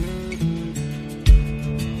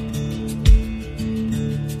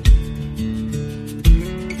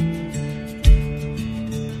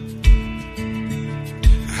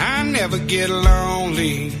get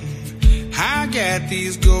lonely. I got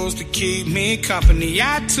these goals to keep me company.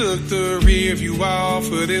 I took the rear view off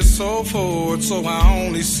of this old Ford, so I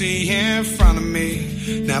only see in front of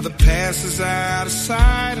me. Now the past is out of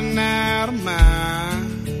sight and out of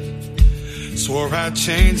mind. Swore I'd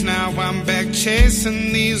change, now I'm back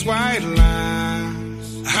chasing these white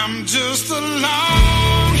lines. I'm just a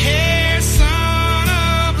long-haired son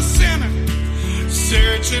of a sinner,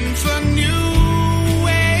 searching for new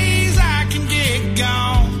ways I can get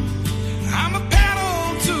gone. I'm a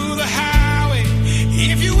pedal to the highway,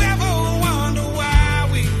 if you ever wonder why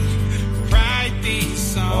we write these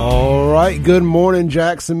songs. All right, good morning,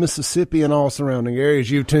 Jackson, Mississippi, and all surrounding areas.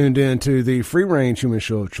 You've tuned in to the Free Range Human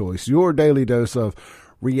Show of Choice, your daily dose of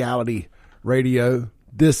reality radio.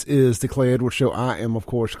 This is the Clay Edwards Show. I am, of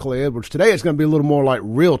course, Clay Edwards. Today it's going to be a little more like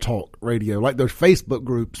real talk radio, like those Facebook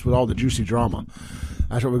groups with all the juicy drama.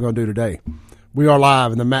 That's what we're going to do today. We are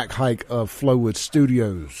live in the Mac Haik of Flowood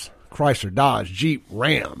Studios. Chrysler, Dodge, Jeep,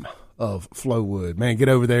 Ram of Flowood. Man, get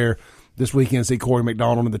over there this weekend, see Corey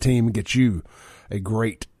McDonald and the team, and get you a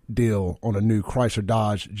great deal on a new Chrysler,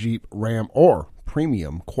 Dodge, Jeep, Ram, or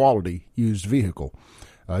premium quality used vehicle.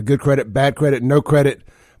 Good credit, bad credit, no credit.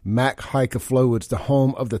 Mac Haik of Flowood's the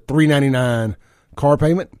home of the $399 car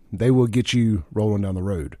payment. They will get you rolling down the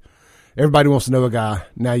road. Everybody wants to know a guy.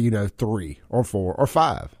 Now you know 3 or 4 or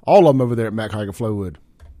 5. All of them over there at Mac Haik of Flowood.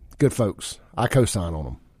 Good folks. I co-sign on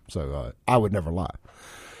them. So I would never lie.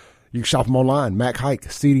 You can shop them online,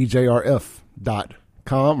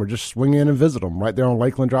 MacHaikCDJRF.com, or just swing in and visit them right there on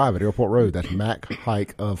Lakeland Drive at Airport Road. That's Mac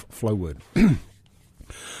Haik of Flowood.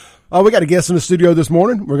 We got a guest in the studio this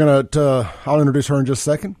morning. We're going to, I'll introduce her in just a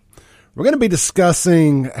second. We're going to be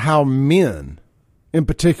discussing how men, in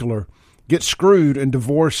particular, get screwed in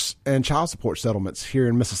divorce and child support settlements here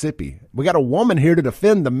in Mississippi. We got a woman here to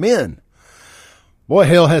defend the men. Boy,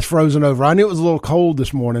 hell has frozen over. I knew it was a little cold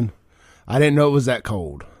this morning. I didn't know it was that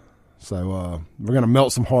cold. So we're going to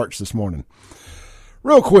melt some hearts this morning.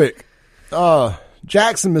 Real quick,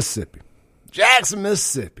 Jackson, Mississippi. Jackson,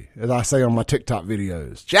 Mississippi, as I say on my TikTok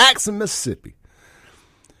videos. Jackson, Mississippi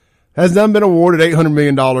has done been awarded $800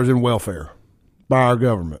 million in welfare by our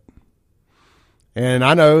government. And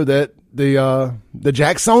I know that the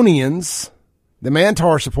Jacksonians, the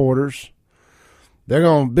Mantar supporters, they're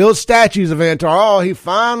going to build statues of Antar. Oh, he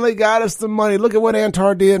finally got us the money. Look at what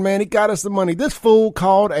Antar did, man. He got us the money. This fool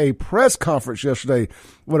called a press conference yesterday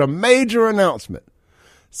with a major announcement.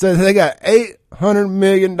 Said they got $800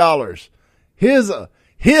 million. His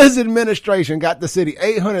administration got the city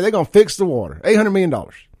 $800. They're going to fix the water. $800 million.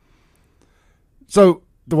 So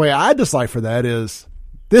the way I decipher that is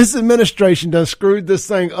this administration done screwed this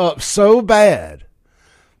thing up so bad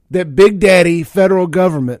that Big Daddy federal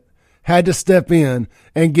government had to step in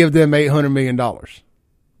and give them $800 million.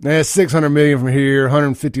 That's $600 million from here,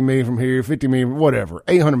 $150 million from here, $50 million, whatever,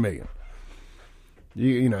 $800 million.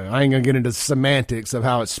 You know, I ain't going to get into the semantics of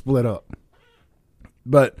how it's split up.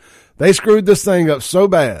 But they screwed this thing up so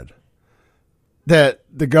bad that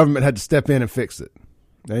the government had to step in and fix it.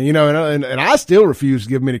 And, you know, and I still refuse to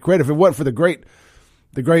give them any credit. If it wasn't for the great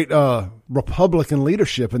Republican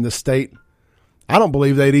leadership in this state, I don't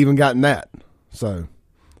believe they'd even gotten that. So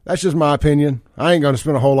that's just my opinion. I ain't going to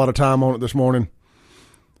spend a whole lot of time on it this morning.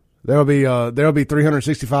 There'll be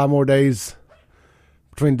 365 more days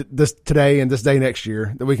between this today and this day next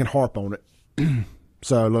year that we can harp on it.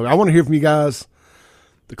 So look, I want to hear from you guys.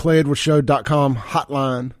 The ClayEdwardsShow.com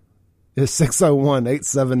hotline is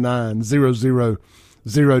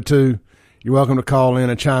 601-879-0002. You're welcome to call in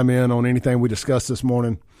and chime in on anything we discussed this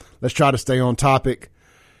morning. Let's try to stay on topic.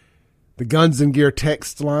 The Guns and Gear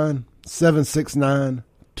text line,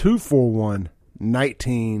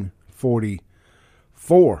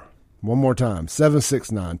 769-241-1944. One more time,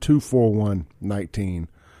 769-241-1944.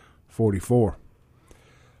 All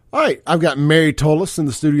right, I've got Mary Tullis in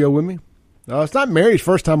the studio with me. It's not Mary's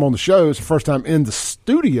first time on the show. It's her first time in the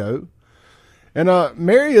studio. And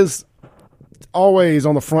Mary is always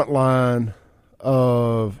on the front line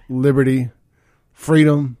of liberty,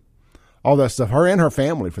 freedom, all that stuff. Her and her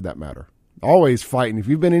family, for that matter, always fighting. If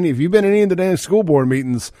you've been in any of the damn school board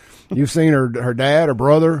meetings, you've seen her dad, her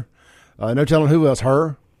brother, no telling who else,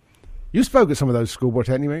 her. You spoke at some of those school boards,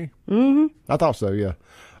 hadn't you, Mary? Mm-hmm. I thought so, yeah.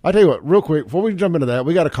 I'll tell you what, real quick, before we jump into that,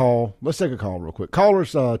 we got a call. Let's take a call real quick.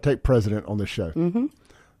 Callers take president on this show. Mm-hmm. Here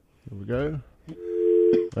we go.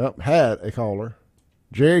 Well, had a caller.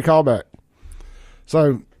 Jerry, call back.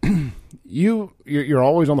 So you're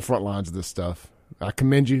always on the front lines of this stuff. I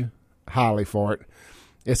commend you highly for it.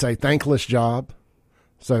 It's a thankless job.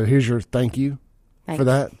 So here's your thank you for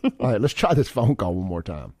that. All right, let's try this phone call one more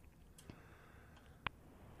time.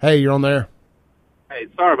 Hey, you're on there. Hey,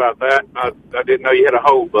 sorry about that. I didn't know you had a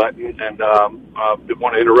hold button, and I didn't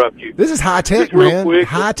want to interrupt you. This is high tech, Just real man. quick,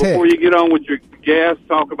 High tech. before you get on with your guest,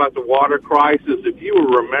 talk about the water crisis. If you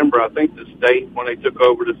will remember, I think the state, when they took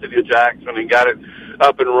over the city of Jackson and got it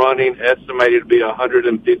up and running, estimated to be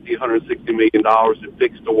 $150, $160 million to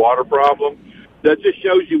fix the water problem. That just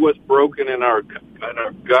shows you what's broken in our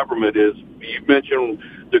government. Is you mentioned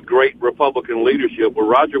the great Republican leadership. Well,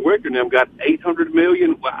 Roger Wicker and them got $800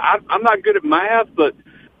 million. Well, I'm not good at math, but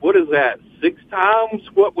what is that? 6 times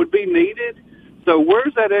what would be needed? So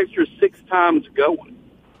where's that extra 6 times going?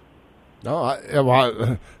 No,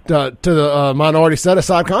 to the minority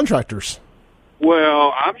set-aside contractors.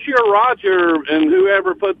 Well, I'm sure Roger and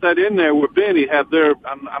whoever put that in there with Benny have their.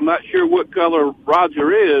 I'm not sure what color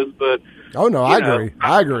Roger is, but. Oh no, I agree.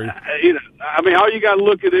 I agree. I mean, all you got to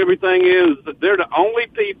look at everything is that they're the only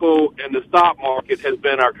people in the stock market has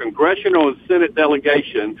been our congressional and Senate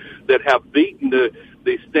delegation that have beaten the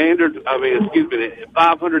standard. The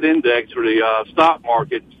 500 index for the stock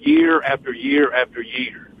market year after year after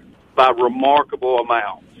year by remarkable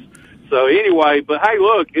amounts. So anyway, but hey,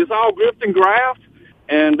 look, it's all grift and graft,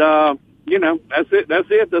 and that's it.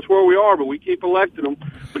 That's where we are. But we keep electing them.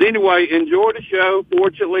 But anyway, enjoy the show.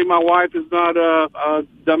 Fortunately, my wife has not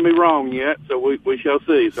done me wrong yet, so we shall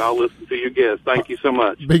see. So I'll listen to your guest. Thank you so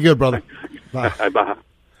much. Be good, brother. Bye. Bye.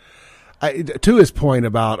 To his point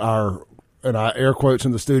about our air quotes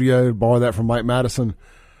in the studio, borrow that from Mike Madison.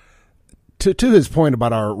 To his point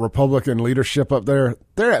about our Republican leadership up there,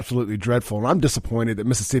 they're absolutely dreadful. And I'm disappointed that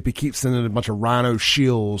Mississippi keeps sending a bunch of rhino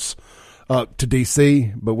shills up to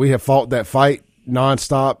D.C., but we have fought that fight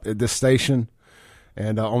nonstop at this station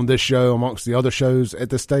and on this show amongst the other shows at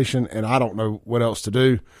this station, and I don't know what else to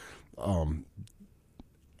do.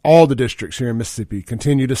 All the districts here in Mississippi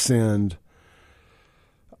continue to send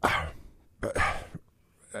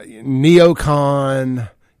neocon,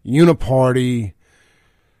 uniparty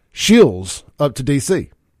shills up to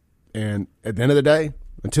D.C. And at the end of the day,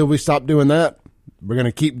 until we stop doing that, we're going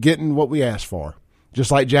to keep getting what we asked for. Just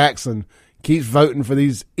like Jackson keeps voting for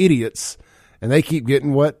these idiots, and they keep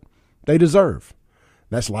getting what they deserve.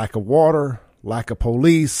 That's lack of water, lack of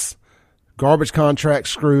police, garbage contracts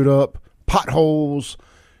screwed up, potholes,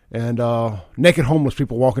 and naked homeless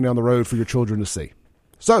people walking down the road for your children to see.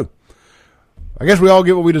 So, I guess we all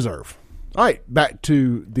get what we deserve. All right, back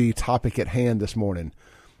to the topic at hand this morning.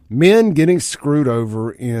 Men getting screwed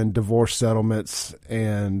over in divorce settlements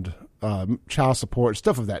and child support,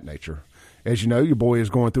 stuff of that nature. As you know, your boy is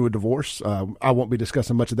going through a divorce. I won't be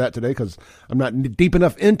discussing much of that today because I'm not deep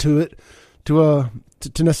enough into it to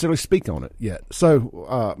necessarily speak on it yet.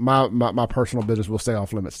 So my personal business will stay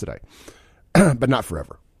off limits today, but not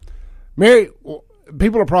forever. Mary,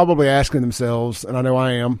 people are probably asking themselves, and I know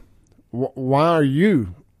I am, why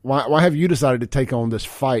have you decided to take on this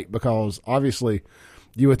fight? Because obviously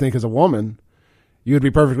you would think as a woman, you would be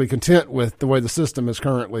perfectly content with the way the system is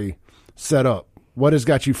currently set up. What has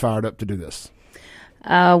got you fired up to do this?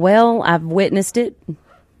 Well, I've witnessed it,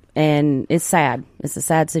 and it's sad. It's a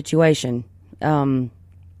sad situation.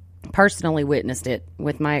 Personally witnessed it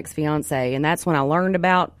with my ex-fiance, and that's when I learned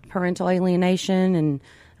about parental alienation, and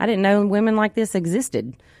I didn't know women like this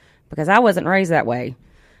existed because I wasn't raised that way.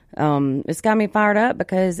 It's got me fired up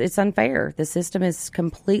because it's unfair. The system is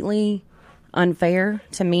completely unfair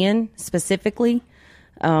to men specifically.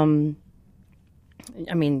 I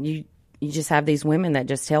mean, you just have these women that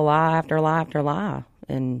just tell lie after lie after lie.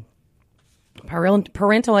 And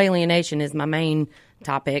parental alienation is my main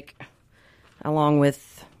topic, along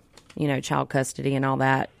with, child custody and all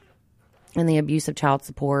that, and the abuse of child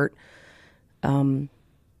support. I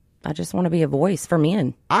just want to be a voice for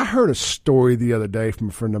men. I heard a story the other day from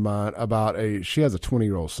a friend of mine about she has a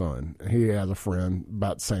 20-year-old son. He has a friend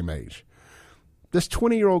about the same age. This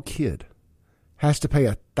 20-year-old kid has to pay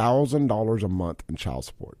 $1,000 a month in child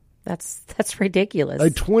support. That's ridiculous.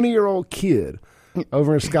 A 20-year-old kid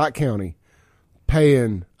over in Scott County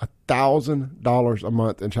paying $1,000 a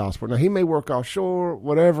month in child support. Now, he may work offshore,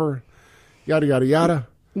 whatever, yada, yada, yada.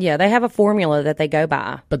 Yeah, they have a formula that they go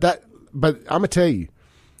by. But I'm going to tell you,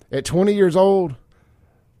 at 20 years old,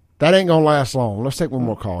 that ain't going to last long. Let's take one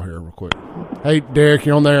more call here real quick. Hey, Derek,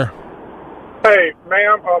 you on there? Hey,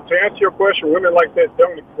 ma'am, to answer your question, women like that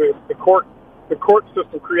don't exist. The court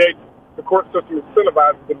system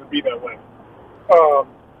incentivizes them to be that way.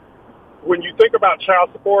 When you think about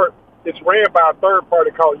child support, it's ran by a third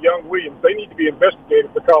party called Young Williams. They need to be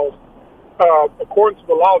investigated because, according to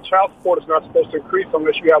the law, child support is not supposed to increase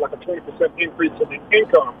unless you have like a 20% increase in the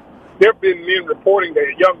income. There have been men reporting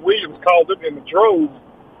that Young Williams called them in the droves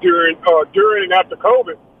during and after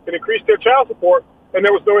COVID and increased their child support and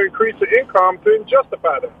there was no increase in income to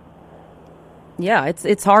justify that. Yeah,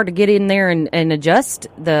 it's hard to get in there and adjust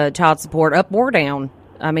the child support up or down.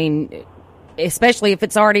 I mean, especially if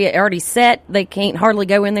it's already set, they can't hardly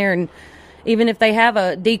go in there, and even if they have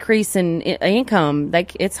a decrease in income,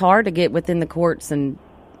 it's hard to get within the courts and,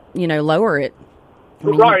 lower it.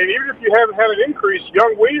 Right, and even if you haven't had an increase,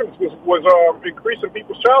 Young Williams was increasing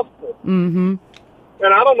people's child support. Mm-hmm.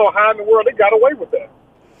 And I don't know how in the world they got away with that.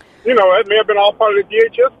 That may have been all part of the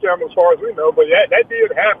DHS scandal as far as we know, but that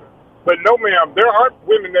did happen. But no, ma'am, there aren't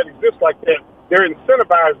women that exist like that. They're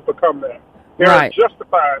incentivized to become that. They're right.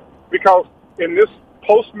 Justified because in this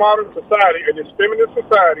postmodern society, in this feminist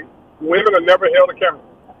society, women are never held accountable.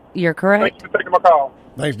 You're correct. Thank you for taking my call.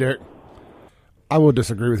 Thanks, Derek. I will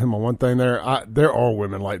disagree with him on one thing there. There are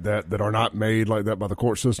women like that are not made like that by the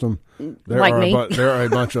court system. There are a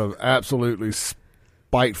bunch of absolutely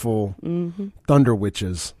spiteful thunder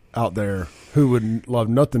witches out there who would love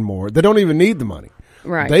nothing more. They don't even need the money.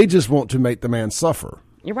 Right. They just want to make the man suffer.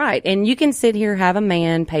 You're right. And you can sit here, have a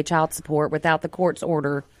man pay child support without the court's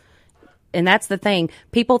order. And that's the thing.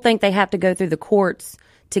 People think they have to go through the courts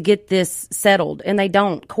to get this settled, and they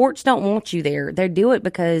don't. Courts don't want you there. They do it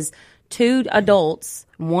because two adults,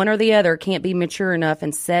 one or the other, can't be mature enough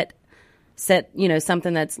and set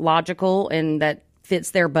something that's logical and that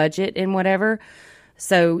fits their budget and whatever.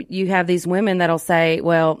 So you have these women that'll say,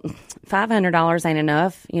 well, $500 ain't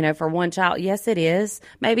enough, for one child. Yes, it is.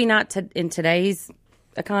 Maybe not in today's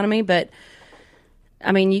economy, but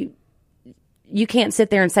I mean, you can't sit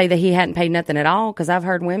there and say that he hadn't paid nothing at all, because I've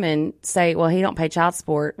heard women say, well, he don't pay child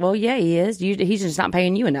support. Well, yeah, he is. He's just not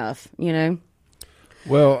paying you enough,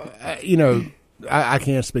 Well, I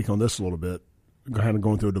can speak on this a little bit, kind of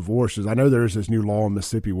going through a divorce. I know there's this new law in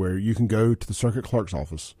Mississippi where you can go to the circuit clerk's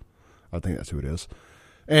office. I think that's who it is.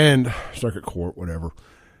 And circuit court, whatever,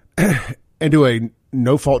 and do a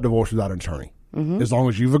no-fault divorce without an attorney. Mm-hmm. As long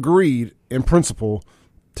as you've agreed in principle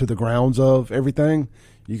to the grounds of everything,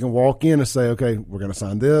 you can walk in and say, okay, we're going to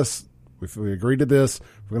sign this. If we agreed to this,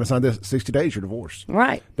 we're going to sign this. 60 days, you're divorced.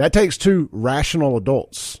 Right. That takes two rational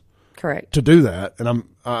adults. Correct. To do that. And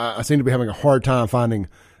I seem to be having a hard time finding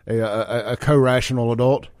a co-rational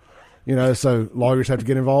adult, so lawyers have to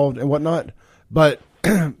get involved and whatnot. But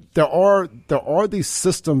there are these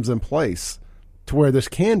systems in place to where this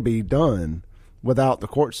can be done without the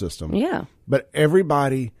court system. Yeah. But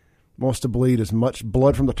everybody wants to bleed as much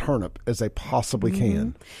blood from the turnip as they possibly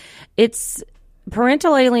can. It's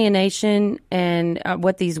parental alienation and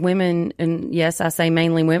what these women, and yes, I say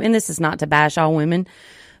mainly women, and this is not to bash all women,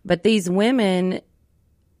 but these women,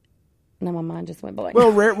 now my mind just went blank.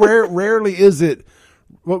 Well, rarely is it,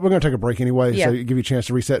 well, we're going to take a break anyway, so give you a chance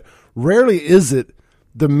to reset. Rarely is it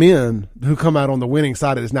the men who come out on the winning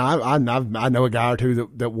side of this. Now, I know a guy or two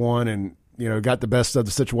that won and, got the best of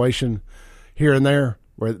the situation here and there,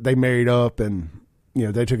 where they married up and,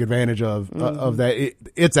 they took advantage of that.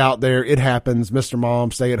 It's out there. It happens. Mr. Mom,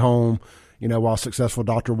 stay at home, while successful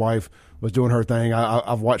doctor wife was doing her thing.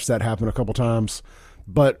 I've watched that happen a couple times.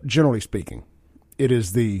 But generally speaking, it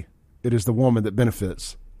is the woman that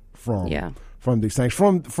benefits from these things,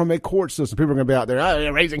 from a court system. People are going to be out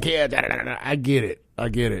there, raising kids. I get it.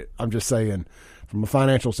 I'm just saying, from a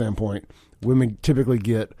financial standpoint, women typically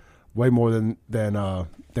get way more than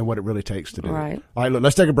what it really takes to do. Right. All right, look,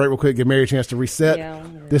 let's take a break real quick, give Mary a chance to reset. Yeah,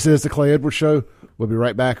 this is the Clay Edwards Show. We'll be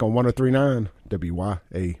right back on 103.9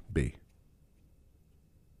 WYAB.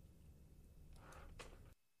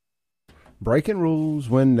 Breaking rules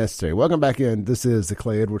when necessary. Welcome back in. This is the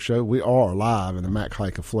Clay Edwards Show. We are live in the Mack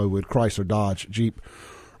Hike of Flowood Chrysler Dodge Jeep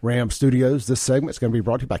Ram Studios. This segment is going to be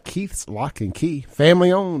brought to you by Keith's Lock and Key,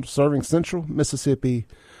 family owned, serving Central Mississippi,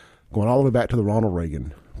 going all the way back to the Ronald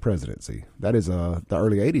Reagan presidency. That is the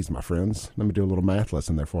early 80s, my friends. Let me do a little math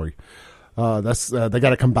lesson there for you. They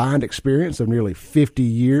got a combined experience of nearly 50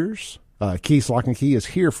 years. Keith's Lock and Key is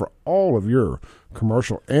here for all of your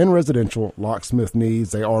commercial and residential locksmith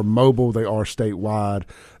needs. They are mobile. They are statewide.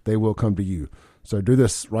 They will come to you. So do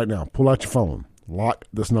this right now. Pull out your phone. Lock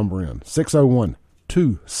this number in.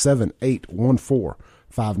 601-278-1459.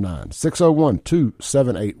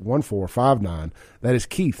 601-278-1459. That is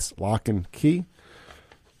Keith's Lock and Key,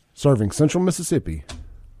 serving Central Mississippi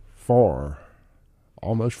for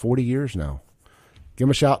almost 40 years now. Give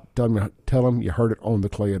them a shout. Tell them you heard it on the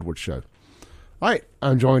Clay Edwards Show. All right,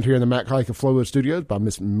 I'm joined here in the Mack Hike of Flowood Studios by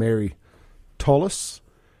Miss Mary Tullis.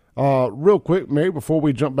 Real quick, Mary, before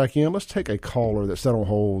we jump back in, let's take a caller that sat on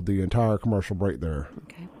hold the entire commercial break there.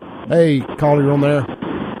 Okay. Hey, caller, you're on there.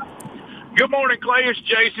 Good morning, Clay. It's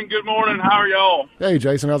Jason. Good morning. How are y'all? Hey,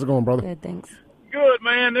 Jason. How's it going, brother? Good, thanks. Good,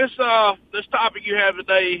 man. This topic you have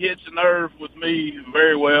today hits a nerve with me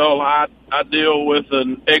very well. I deal with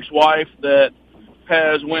an ex-wife that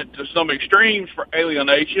has went to some extremes for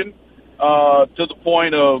alienation, to the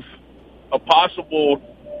point of a possible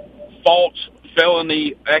false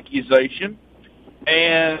felony accusation,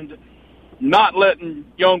 and not letting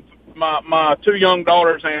my two young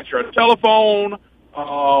daughters answer a telephone.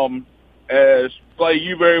 As Clay,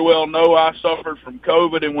 you very well know, I suffered from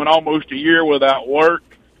COVID and went almost a year without work,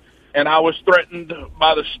 and I was threatened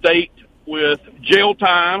by the state with jail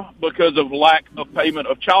time because of lack of payment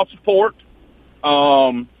of child support.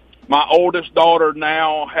 My oldest daughter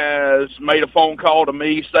now has made a phone call to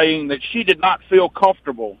me saying that she did not feel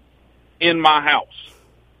comfortable in my house.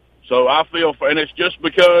 So I feel, and it's just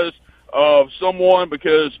because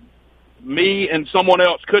because me and someone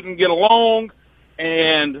else couldn't get along,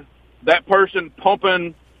 and that person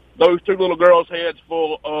pumping those two little girls' heads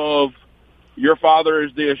full of your father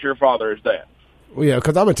is this, your father is that. Well, yeah,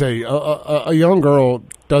 because I'm going to tell you, a young girl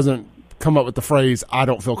doesn't come up with the phrase, I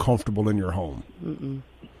don't feel comfortable in your home. Mm-mm.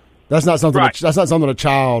 That's not something Right. that's not something a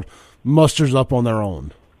child musters up on their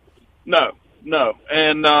own. No.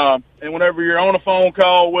 And whenever you're on a phone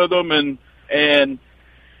call with them and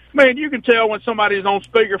man, you can tell when somebody's on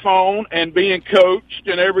speakerphone and being coached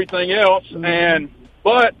and everything else. Mm-hmm.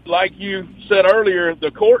 But like you said earlier, the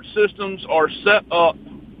court systems are set up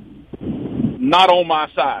not on my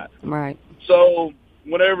side. Right. So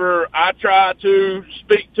whenever I try to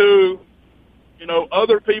speak to,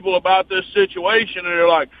 other people about this situation, and they're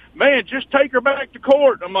like, man, just take her back to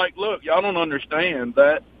court. I'm like, look, y'all don't understand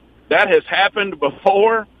that has happened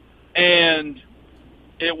before, and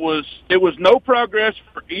it was no progress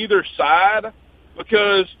for either side,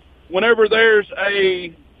 because whenever there's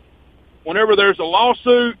a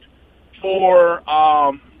lawsuit for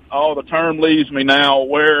the term leaves me now,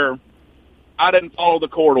 where I didn't follow the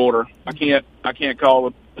court order. I can't call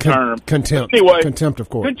it the term. Contempt. Anyway, Contempt of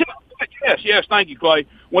court. Yes, thank you, Clay.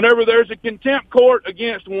 Whenever there's a contempt court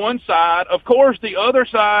against one side, of course the other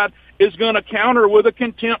side is going to counter with a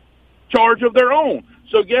contempt charge of their own.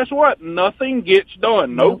 So guess what? Nothing gets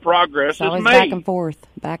done. No progress It's always is made. back and forth.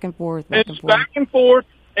 It's back and forth.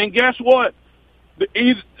 And guess what?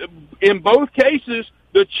 In both cases,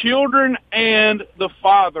 the children and the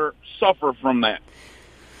father suffer from that.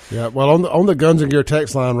 Yeah, well, on the Guns and Gear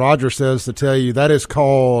text line, Roger says to tell you that is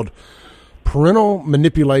called parental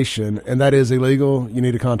manipulation, and that is illegal. You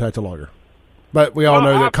need to contact a lawyer. But we all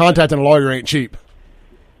know that contacting a lawyer ain't cheap.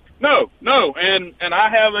 No, and I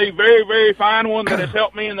have a very, very fine one that has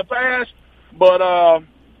helped me in the past, but,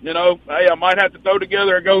 hey, I might have to throw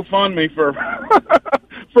together a GoFundMe for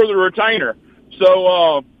for the retainer.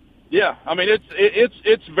 So, yeah, I mean,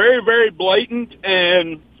 it's very, very blatant,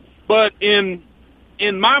 but in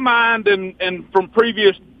my mind and from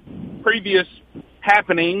previous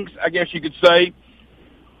happenings, I guess you could say,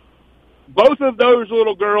 both of those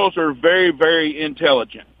little girls are very, very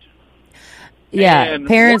intelligent. Yeah, And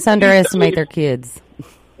parents one of these underestimate days- their kids.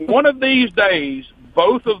 One of these days,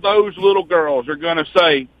 both of those little girls are going to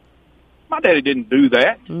say, my daddy didn't do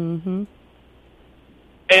that. Mm-hmm.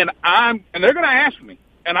 And they're going to ask me,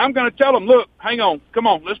 and I'm going to tell them, look, hang on, come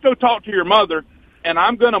on, let's go talk to your mother, and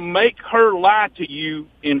I'm going to make her lie to you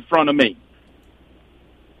in front of me.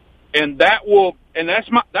 And that's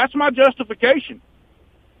my justification.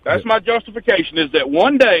 That's my justification, is that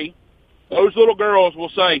one day those little girls will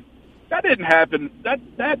say, that didn't happen. That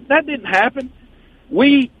didn't happen.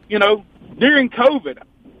 We, during COVID,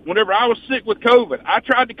 whenever I was sick with COVID, I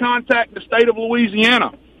tried to contact the state of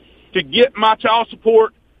Louisiana to get my child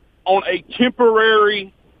support on a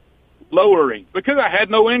temporary lowering because I had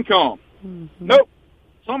no income. Mm-hmm. Nope.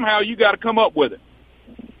 Somehow you got to come up with it.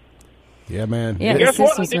 Yeah, man. Yeah, Guess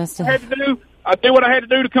what? I did what I had to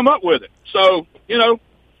do to come up with it. So,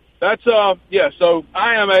 that's so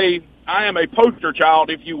I am a poster child,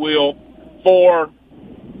 if you will, for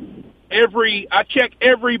I check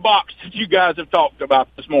every box that you guys have talked about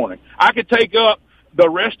this morning. I could take up the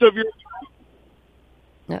rest of your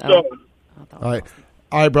Uh-oh.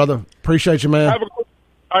 All right, brother. Appreciate you, man. Have a good,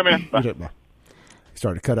 all right, man. Bye. Bye. He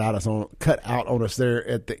started to cut out on us there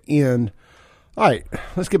at the end. All right,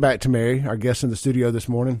 let's get back to Mary, our guest in the studio this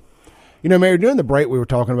morning. Mary, during the break we were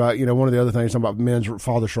talking about, one of the other things, talking about men's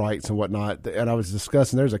father's rights and whatnot, and I was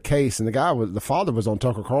discussing there's a case, and the father was on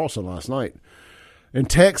Tucker Carlson last night. In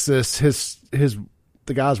Texas,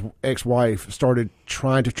 the guy's ex-wife started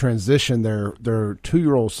trying to transition their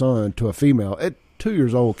 2-year-old son to a female at 2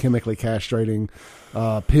 years old, chemically castrating,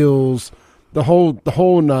 pills, the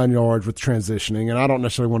whole 9 yards with transitioning, and I don't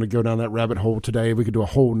necessarily want to go down that rabbit hole today. We could do a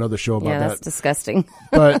whole nother show about that. Yeah, that's disgusting.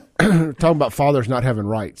 But talking about fathers not having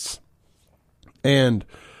rights. And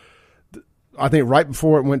I think right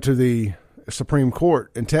before it went to the Supreme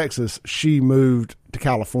Court in Texas, she moved to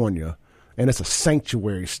California, and it's a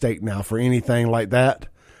sanctuary state now for anything like that.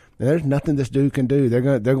 And there's nothing this dude can do. They're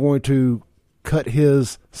going to cut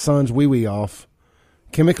his son's wee-wee off,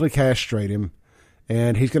 chemically castrate him,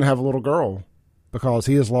 and he's going to have a little girl because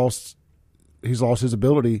he's lost his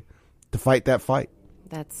ability to fight that fight.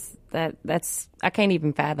 That's I can't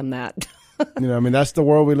even fathom that. You know, I mean, that's the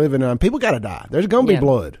world we live in now. And people got to die. There's going to be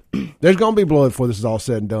blood. There's going to be blood before this is all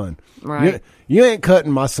said and done. Right. You ain't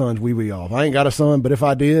cutting my son's wee-wee off. I ain't got a son, but if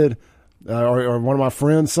I did, or one of my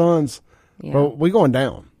friend's sons, well, we're going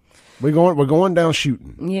down. We're going down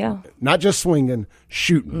shooting. Yeah. Not just swinging,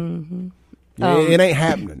 shooting. It ain't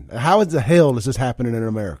happening. How in the hell is this happening in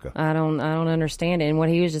America? I don't understand it. And what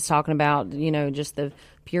he was just talking about, you know, just the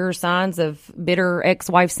pure signs of bitter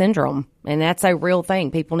ex-wife syndrome. And that's a real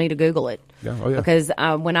thing. People need to Google it. Yeah. Oh, yeah. Because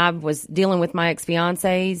when I was dealing with my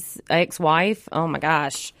ex-fiance's ex-wife, oh my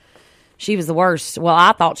gosh, she was the worst. Well,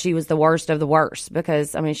 I thought she was the worst of the worst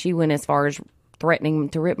because, I mean, she went as far as threatening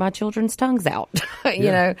to rip my children's tongues out,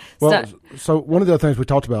 you know. Well, so one of the other things we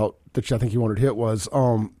talked about that I think you wanted to hit was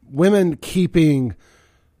women keeping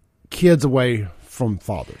kids away from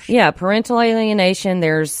fathers. Yeah, parental alienation.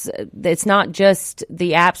 It's not just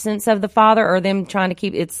the absence of the father or them trying to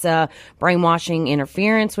keep. It's brainwashing,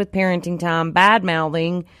 interference with parenting time, bad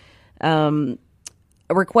mouthing, a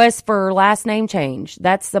request for last name change.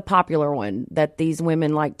 That's the popular one that these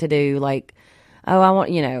women like to do. Like, oh, I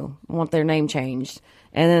want their name changed.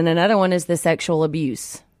 And then another one is the sexual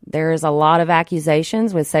abuse. There is a lot of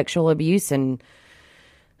accusations with sexual abuse, and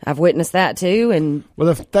I've witnessed that too. And well,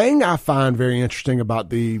 the thing I find very interesting about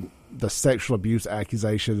the sexual abuse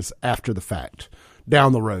accusations after the fact,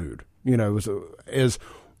 down the road, you know, is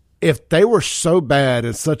if they were so bad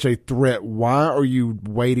and such a threat, why are you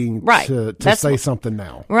waiting to say something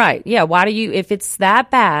now? Right. Yeah. Why do you? If it's that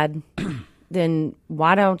bad, then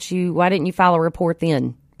why didn't you file a report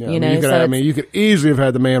then? Yeah, you could easily have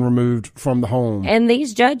had the man removed from the home. And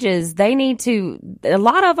these judges, they need to, a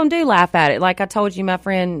lot of them do laugh at it. Like I told you, my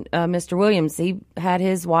friend, Mr. Williams, he had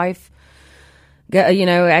his wife,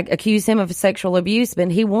 accuse him of sexual abuse, but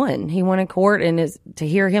he won. He won in court, and to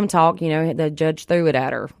hear him talk, you know, the judge threw it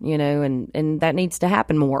at her, you know, and that needs to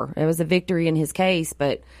happen more. It was a victory in his case,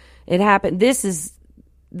 but it happened.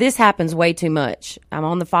 This happens way too much. I'm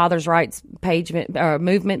on the Father's Rights page,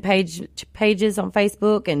 movement pages on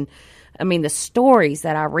Facebook, and I mean the stories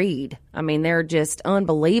that I read. I mean they're just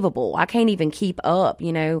unbelievable. I can't even keep up.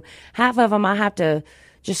 You know, half of them I have to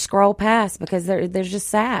just scroll past because they're just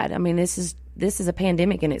sad. I mean this is a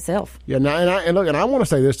pandemic in itself. Yeah. Now, and I want to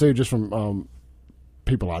say this too, just from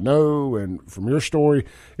people I know and from your story,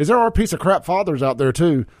 is there are piece of crap fathers out there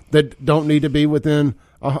too that don't need to be within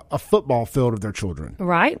a football field of their children.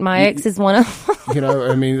 Right. My ex is one of them. You know,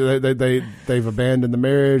 I mean, they've abandoned the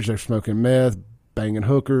marriage. They're smoking meth, banging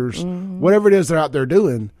hookers, whatever it is they're out there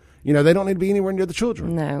doing. You know, they don't need to be anywhere near the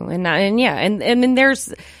children. No. And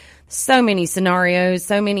there's so many scenarios,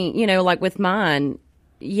 so many, you know, like with mine.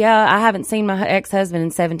 Yeah, I haven't seen my ex-husband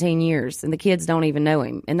in 17 years, and the kids don't even know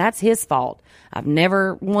him. And that's his fault. I've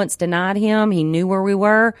never once denied him. He knew where we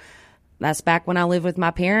were. That's back when I lived with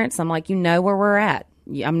my parents. I'm like, you know where we're at.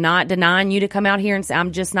 I'm not denying you to come out here and say,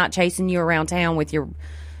 I'm just not chasing you around town with your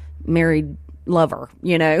married lover,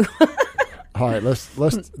 you know. All right, let's.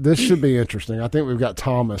 This should be interesting. I think we've got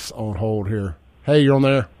Thomas on hold here. Hey, you're on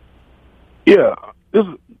there? Yeah, this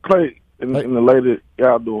is Clay and the lady.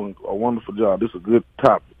 Y'all doing a wonderful job. This is a good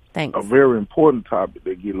topic. Thanks. A very important topic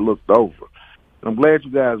that get looked over. And I'm glad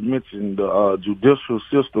you guys mentioned the judicial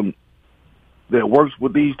system that works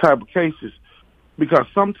with these type of cases, because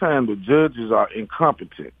sometimes the judges are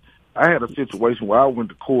incompetent. I had a situation where I went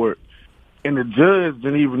to court, and the judge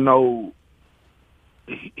didn't even know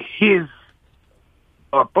his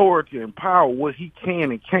authority and power, what he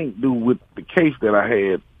can and can't do with the case that I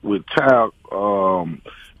had with child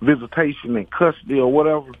visitation and custody or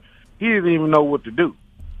whatever. He didn't even know what to do.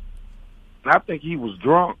 And I think he was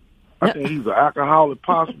drunk. I think he's an alcoholic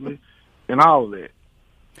possibly, and all of that.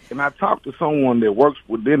 And I talked to someone that works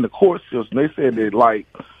within the court system. They said that, like,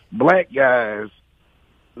 black guys,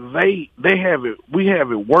 we have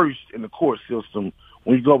it worse in the court system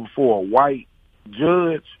when you go before a white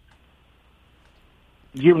judge,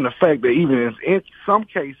 given the fact that even in some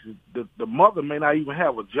cases, the mother may not even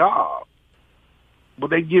have a job, but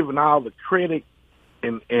they're giving all the credit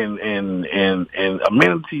and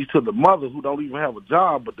amenities to the mother who don't even have a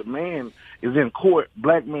job, but the man is in court,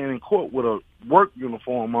 black man in court with a work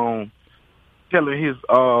uniform on, telling his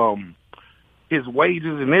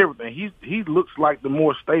wages and everything. He looks like the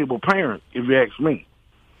more stable parent, if you ask me.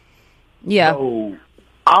 Yeah. So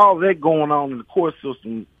all that going on in the court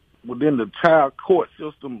system, within the child court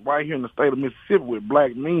system right here in the state of Mississippi with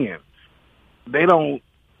black men, they don't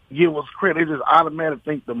give us credit. They just automatically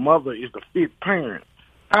think the mother is the fit parent.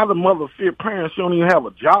 How the mother fit parent? She don't even have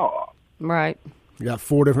a job. Right. You got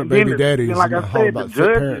 4 different baby daddies. And like I said, the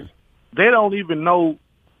judges, they don't even know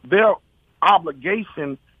their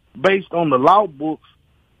obligation based on the law books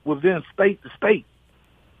within state to state.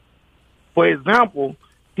 For example,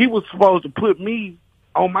 he was supposed to put me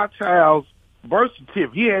on my child's birth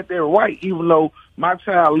certificate. He had that right, even though my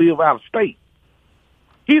child live out of state.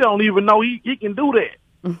 He don't even know he can do that.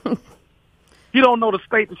 He don't know the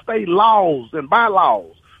state-to-state laws and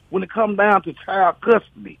bylaws when it comes down to child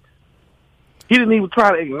custody. He didn't even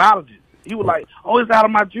try to acknowledge it. He was like, "Oh, it's out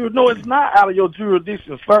of my jurisdiction." No, it's not out of your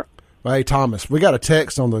jurisdiction, sir. Hey, Thomas, we got a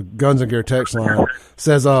text on the Guns and Gear text line.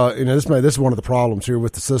 Says, this is one of the problems here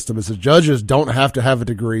with the system. Is that judges don't have to have a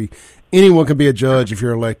degree. Anyone can be a judge if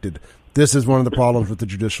you're elected. This is one of the problems with the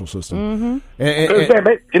judicial system. Mm-hmm.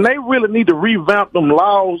 And they really need to revamp them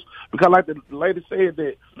laws, because like the lady said,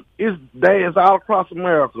 that it's dads all across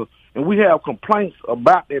America, and we have complaints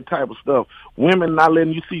about that type of stuff. Women not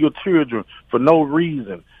letting you see your children for no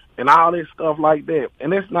reason and all that stuff like that.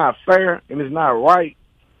 And it's not fair, and it's not right.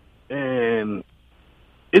 And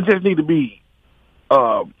it just need to be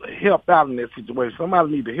helped out in that situation.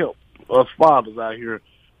 Somebody need to help us fathers out here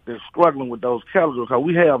that's struggling with those categories, because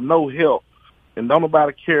we have no help, and don't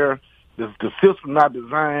nobody care. The system not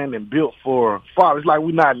designed and built for fathers. It's like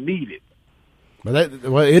we're not needed. But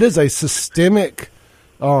it is a systemic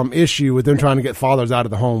issue with them trying to get fathers out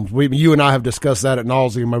of the homes. You and I have discussed that at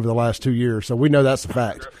nauseum over the last 2 years, so we know that's a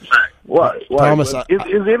fact. Right. Thomas,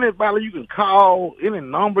 is anybody you can call, any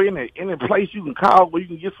number, any place you can call where you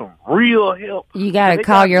can get some real help? You got to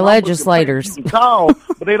call your legislators. You can call,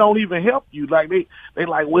 but they don't even help you. Like they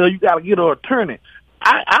like, well, you got to get an attorney.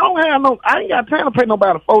 I ain't got time to pay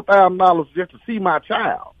nobody $4,000 just to see my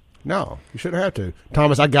child. No, you shouldn't have to.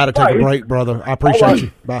 Thomas, I got to take a break, brother. I appreciate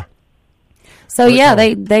you. Bye. So yeah,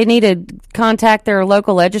 they need to contact their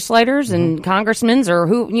local legislators and congressmen or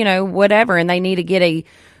whatever, and they need to get a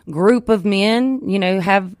group of men,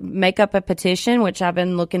 make up a petition, which I've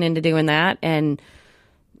been looking into doing that, and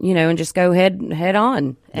and just go head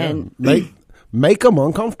on and make them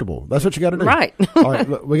uncomfortable. That's what you got to do. Right. All right,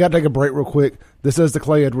 look, we got to take a break real quick. This is the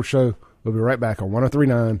Clay Edwards Show. We'll be right back on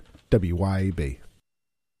 103.9 WYAB.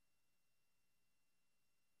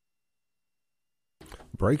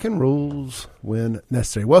 Breaking rules when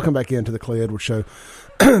necessary. Welcome back into the Clay Edwards Show.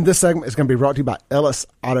 This segment is going to be brought to you by Ellis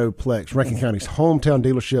Autoplex, Rankin County's hometown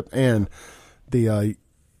dealership and the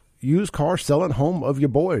used car selling home of your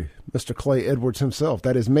boy, Mr. Clay Edwards himself.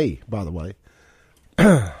 That is me, by the way.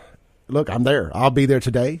 Look, I'm there. I'll be there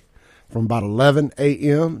today from about 11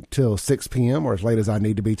 a.m. till 6 p.m. or as late as I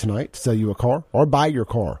need to be tonight to sell you a car or buy your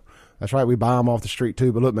car. That's right. We buy them off the street,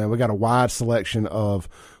 too. But look, man, we got a wide selection of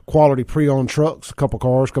quality pre-owned trucks, a couple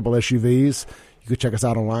cars, a couple SUVs. You can check us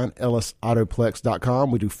out online, ellisautoplex.com.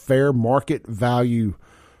 We do fair market value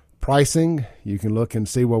pricing. You can look and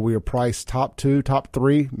see where we are priced top 2, top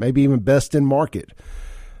 3, maybe even best in market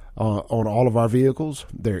on all of our vehicles.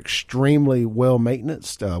 They're extremely well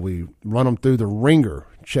maintained. We run them through the ringer,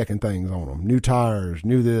 checking things on them. New tires,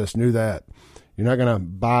 new this, new that. You're not going to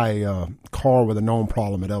buy a car with a known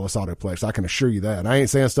problem at Ellis Autoplex. I can assure you that. And I ain't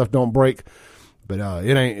saying stuff don't break, but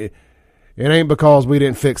it ain't because we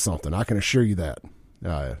didn't fix something. I can assure you that.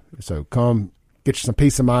 So come get you some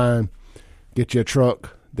peace of mind, get you a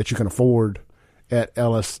truck that you can afford at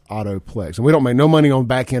Ellis Autoplex. And we don't make no money on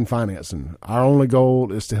back-end financing. Our only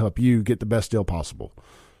goal is to help you get the best deal possible.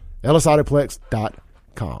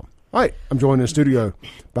 EllisAutoplex.com. All right, I'm joined in the studio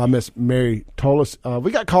by Miss Mary Tolis. We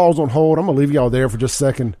got calls on hold. I'm going to leave y'all there for just a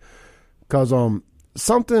second because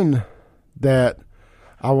something that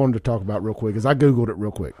I wanted to talk about real quick is I Googled it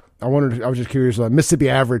real quick. I was just curious, Mississippi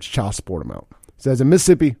average child support amount. It says in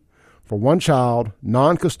Mississippi, for one child,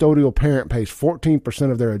 non-custodial parent pays 14%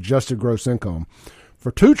 of their adjusted gross income.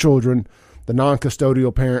 For 2 children, the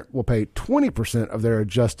non-custodial parent will pay 20% of their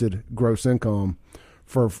adjusted gross income.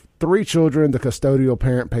 For 3 children, the custodial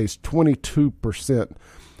parent pays 22%. So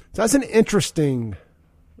that's an interesting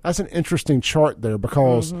chart there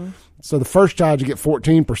because so the first child you get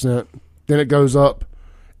 14%, then it goes up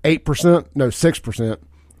 6%,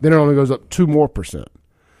 then it only goes up 2 more %.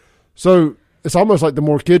 So it's almost like the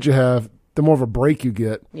more kids you have, the more of a break you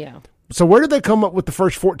get. Yeah. So where did they come up with the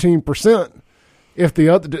first 14%? If the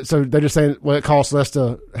other, so they're just saying, well, it costs less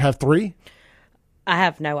to have 3. I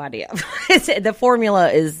have no idea. The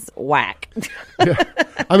formula is whack. Yeah.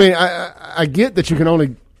 I mean, I get that you can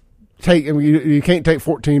only take, I mean, you can't take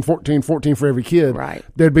 14 for every kid. Right.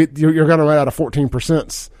 You're going to run out of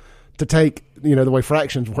 14% to take, the way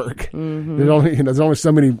fractions work. Mm-hmm. There's only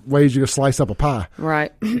so many ways you can slice up a pie.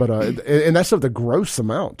 Right. But, and that's of the gross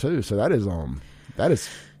amount too. So that is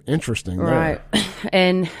interesting. Right.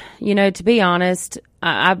 And, to be honest,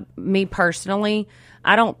 me personally,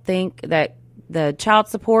 I don't think that the child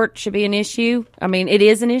support should be an issue. I mean, it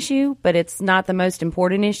is an issue, but it's not the most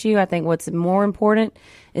important issue. I think what's more important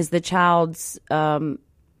is the child's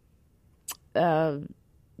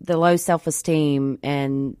the low self-esteem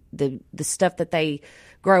and the stuff that they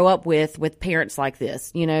grow up with parents like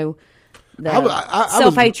this, the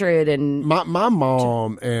self-hatred. And my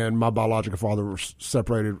mom and my biological father were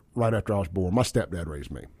separated right after I was born. My stepdad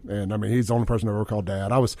raised me, and I mean, he's the only person I ever called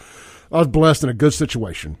dad. I was blessed in a good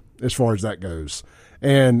situation as far as that goes.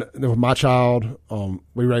 And with my child,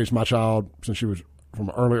 we raised my child since she was from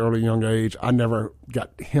an early young age. I never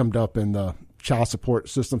got hemmed up in the child support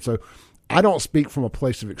system, so I don't speak from a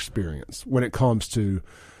place of experience when it comes to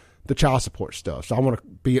the child support stuff. So I want to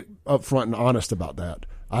be upfront and honest about that.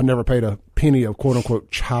 I never paid a penny of quote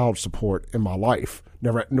unquote child support in my life.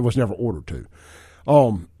 Was never ordered to.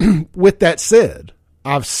 With that said,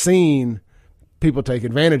 I've seen people take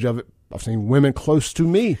advantage of it. I've seen women close to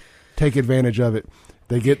me take advantage of it.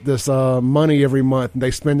 They get this money every month and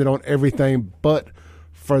they spend it on everything but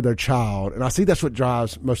for their child. And I see that's what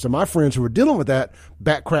drives most of my friends who are dealing with that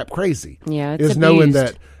bat crap crazy. Yeah, it's is abused. Knowing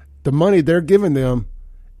that the money they're giving them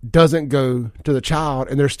doesn't go to the child,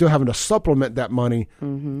 and they're still having to supplement that money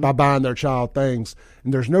by buying their child things,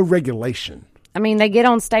 and there's no regulation. I mean, they get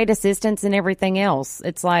on state assistance and everything else.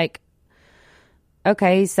 It's like,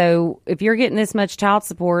 okay, so if you're getting this much child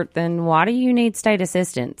support, then why do you need state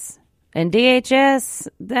assistance? And DHS,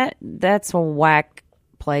 that's a whack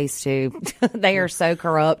place too. They are so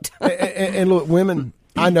corrupt. and look, women,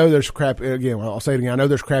 I know there's I'll say it again. I know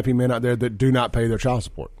there's crappy men out there that do not pay their child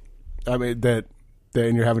support. I mean,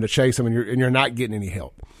 and you're having to chase them, and you're not getting any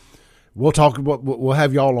help. We'll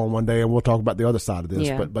have y'all on one day, and we'll talk about the other side of this.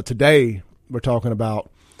 Yeah. But today we're talking about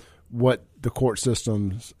what the court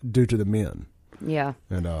systems do to the men. Yeah.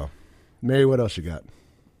 And Mary, what else you got?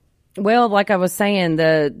 Well, like I was saying,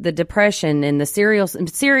 the depression and the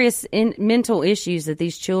serious mental issues that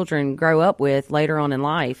these children grow up with later on in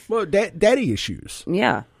life. Well, daddy issues.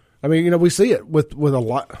 Yeah. I mean, we see it with a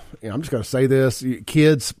lot. I'm just going to say this: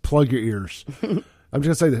 kids, plug your ears. I'm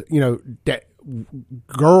just going to say that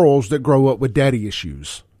girls that grow up with daddy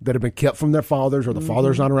issues that have been kept from their fathers, or the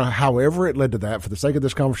father's not around. However, it led to that. For the sake of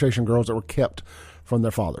this conversation, girls that were kept from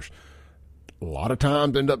their fathers, a lot of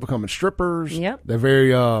times end up becoming strippers. Yep. They're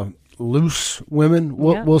very loose women,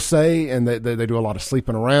 we'll say, and they do a lot of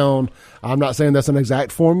sleeping around. I'm not saying that's an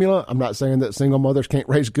exact formula. I'm not saying that single mothers can't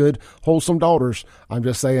raise good, wholesome daughters. I'm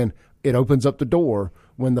just saying it opens up the door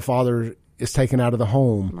when the father is taken out of the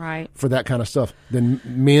home for that kind of stuff. Then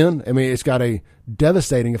men, I mean, it's got a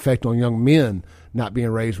devastating effect on young men not being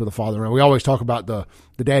raised with a father around. We always talk about the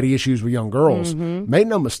daddy issues with young girls. Make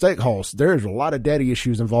no mistake, Hoss, there's a lot of daddy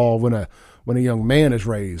issues involved when a young man is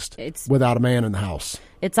raised without a man in the house.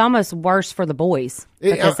 It's almost worse for the boys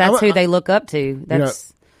because that's who they look up to.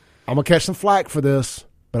 That's I'm going to catch some flack for this,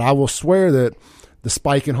 but I will swear that the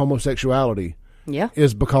spike in homosexuality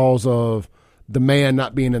is because of the man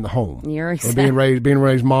not being in the home. You're or being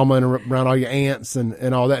raised mama and around all your aunts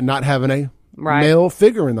and all that, not having a male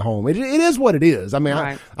figure in the home. It is what it is. I mean,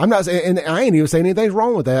 I'm not saying, and I ain't even saying anything's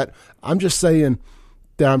wrong with that. I'm just saying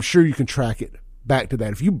that I'm sure you can track it back to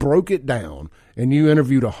that. If you broke it down and you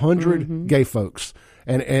interviewed 100 gay folks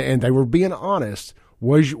and they were being honest,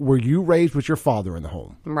 were you raised with your father in the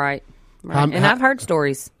home? Right. And I've heard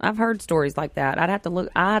stories. I've heard stories like that. I have to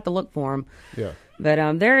look for them. Yeah.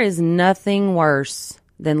 But there is nothing worse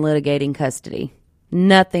than litigating custody.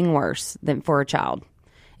 Nothing worse than for a child.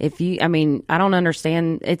 I don't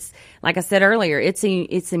understand. It's like I said earlier. It's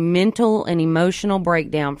a mental and emotional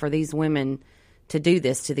breakdown for these women to do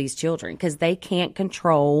this to these children because they can't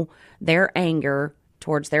control their anger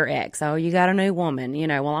towards their ex. Oh, you got a new woman.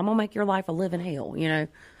 Well, I'm gonna make your life a living hell.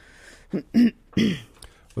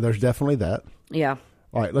 Well, there's definitely that. Yeah.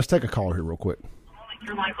 All right, let's take a call here real quick.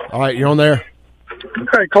 All right, you're on there.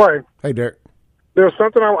 Hey, Clay. Hey, Derek. There's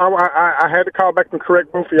something I had to call back and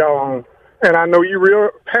correct both of y'all on, and I know you're real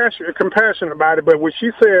compassionate about it, but when she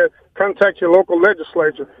said contact your local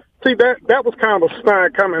legislature, see, that was kind of a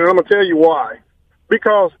snide comment, and I'm going to tell you why.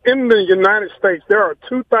 because in the United States, there are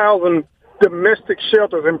 2,000 domestic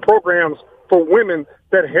shelters and programs for women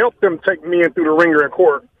that help them take men through the ringer at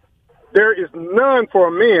court. There is none for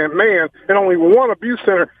a man, and only one abuse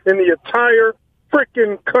center in the entire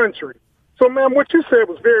freaking country. So, ma'am, what you said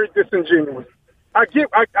was very disingenuous. I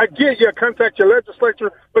get you contact your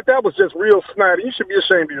legislature, but that was just real snide. You should be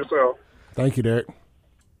ashamed of yourself. Thank you, Derek.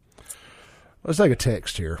 Let's take a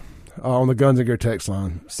text here on the Guns and Gear text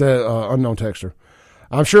line. Said unknown texter.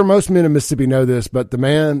 I'm sure most men in Mississippi know this, but the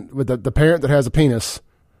man with the parent that has a penis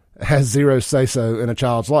has zero say-so in a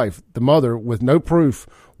child's life. The mother, with no proof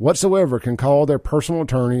whatsoever, can call their personal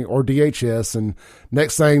attorney or DHS, and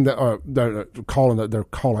next thing that they're calling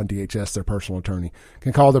DHS their personal attorney,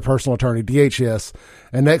 can call their personal attorney DHS,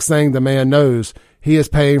 and next thing the man knows, he is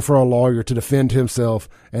paying for a lawyer to defend himself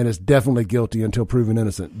and is definitely guilty until proven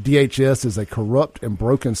innocent. DHS is a corrupt and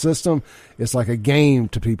broken system. It's like a game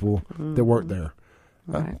to people that work there.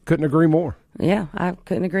 Right. I couldn't agree more. Yeah, I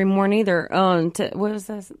couldn't agree more neither. What was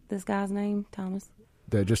this guy's name, Thomas?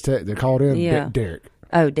 They called in? Yeah. Derek.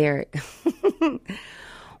 Oh, Derek.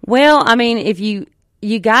 Well, I mean, if you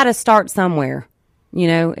got to start somewhere. You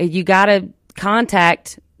know, you got to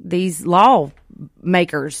contact these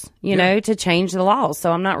lawmakers, you know, to change the laws.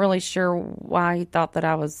 So I'm not really sure why he thought that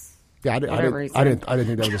I was. Yeah, I didn't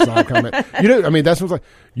think that was a side comment. You know, I mean, that's what's like.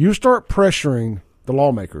 You start pressuring the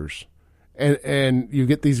lawmakers, and you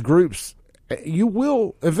get these groups. You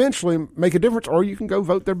will eventually make a difference, or you can go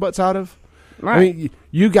vote their butts out of. Right. I mean,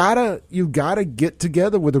 you gotta get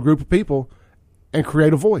together with a group of people and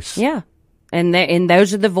create a voice. Yeah, and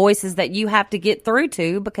those are the voices that you have to get through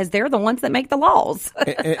to, because they're the ones that make the laws.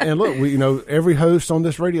 and look, every host on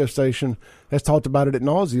this radio station has talked about it ad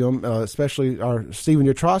nauseum. Especially our Stephen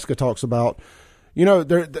Yatroska talks about. You know,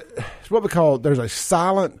 it's what we call there's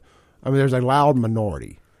a loud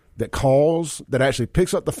minority that actually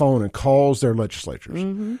picks up the phone and calls their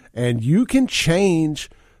legislatures, and you can change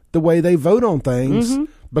the way they vote on things,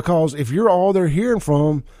 because if you're all they're hearing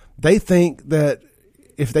from, they think that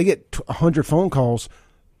if they get 100 phone calls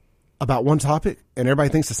about one topic and everybody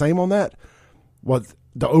thinks the same on that, well,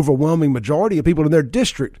 the overwhelming majority of people in their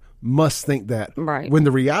district must think that. Right. When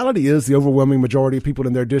the reality is the overwhelming majority of people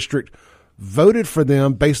in their district voted for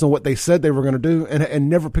them based on what they said they were going to do and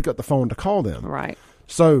never pick up the phone to call them. Right.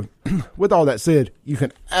 So with all that said, you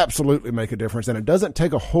can absolutely make a difference, and it doesn't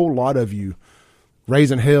take a whole lot of you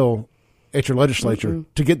raising hell at your legislature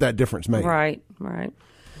to get that difference made. Right.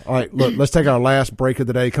 All right, look, let's take our last break of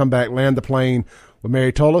the day, come back, land the plane with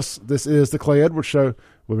Mary Tullis. This is the Clay Edwards Show.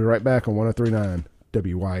 We'll be right back on 103.9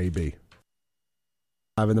 WYAB.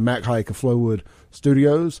 I'm in the Mac Hike of Flowwood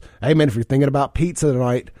Studios. Hey, man, if you're thinking about pizza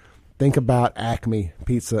tonight, think about Acme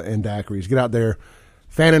Pizza and Daiquiris. Get out there.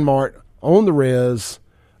 Fannin Mart on the res,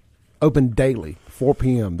 open daily, 4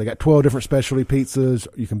 p.m. They got 12 different specialty pizzas.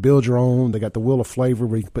 You can build your own. They got the Wheel of Flavor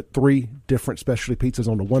where you can put 3 different specialty pizzas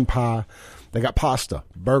onto one pie. They got pasta,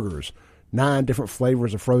 burgers, 9 different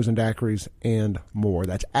flavors of frozen daiquiris, and more.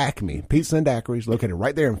 That's Acme Pizza and Daiquiris, located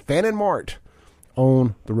right there in Fannin Mart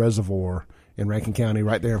on the reservoir in Rankin County,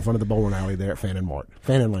 right there in front of the bowling alley there at Fannin Mart.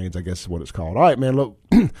 Fannin Lanes, I guess is what it's called. All right, man, look,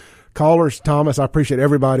 callers, Thomas, I appreciate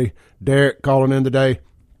everybody. Derek calling in today.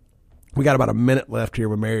 We got about a minute left here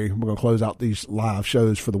with Mary. We're going to close out these live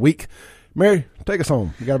shows for the week. Mary, take us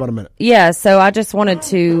home. You got about a minute. Yeah, so I just wanted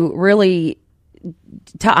to really,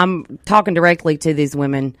 I'm talking directly to these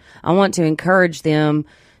women. I want to encourage them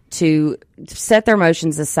to set their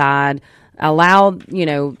emotions aside, allow,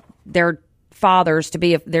 their fathers to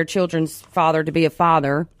be, their children's father to be a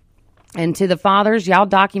father. And to the fathers, y'all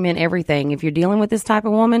document everything. If you're dealing with this type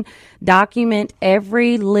of woman, document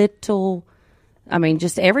every little,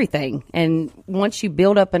 just everything. And once you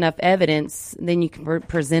build up enough evidence, then you can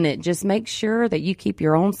present it. Just make sure that you keep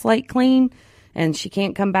your own slate clean, and she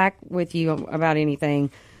can't come back with you about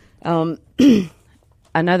anything.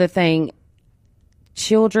 Another thing,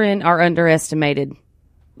 children are underestimated.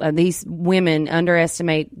 These women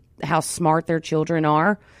underestimate how smart their children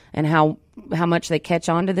are and how much they catch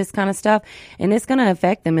on to this kind of stuff. And it's going to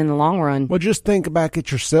affect them in the long run. Well, just think back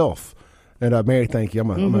at yourself. And Mary, thank you. I'm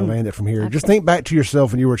going to land it from here. Just think back to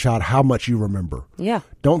yourself when you were a child, how much you remember. Yeah.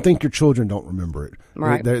 Don't think your children don't remember it.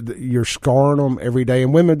 Right. You're scarring them every day.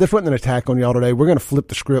 And women, this wasn't an attack on y'all today. We're going to flip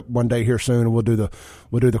the script one day here soon, and we'll do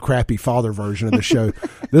the crappy father version of the show.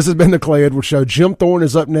 This has been the Clay Edwards Show. Jim Thorne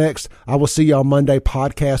is up next. I will see y'all Monday.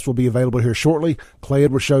 Podcast will be available here shortly.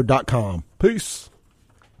 ClayEdwardsShow.com. Peace.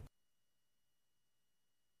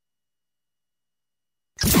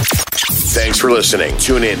 Thanks for listening.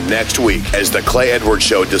 Tune in next week as the Clay Edwards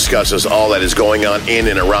Show discusses all that is going on in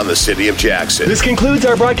and around the city of Jackson. This concludes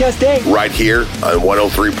our broadcast day. Right here on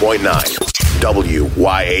 103.9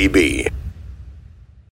 WYAB.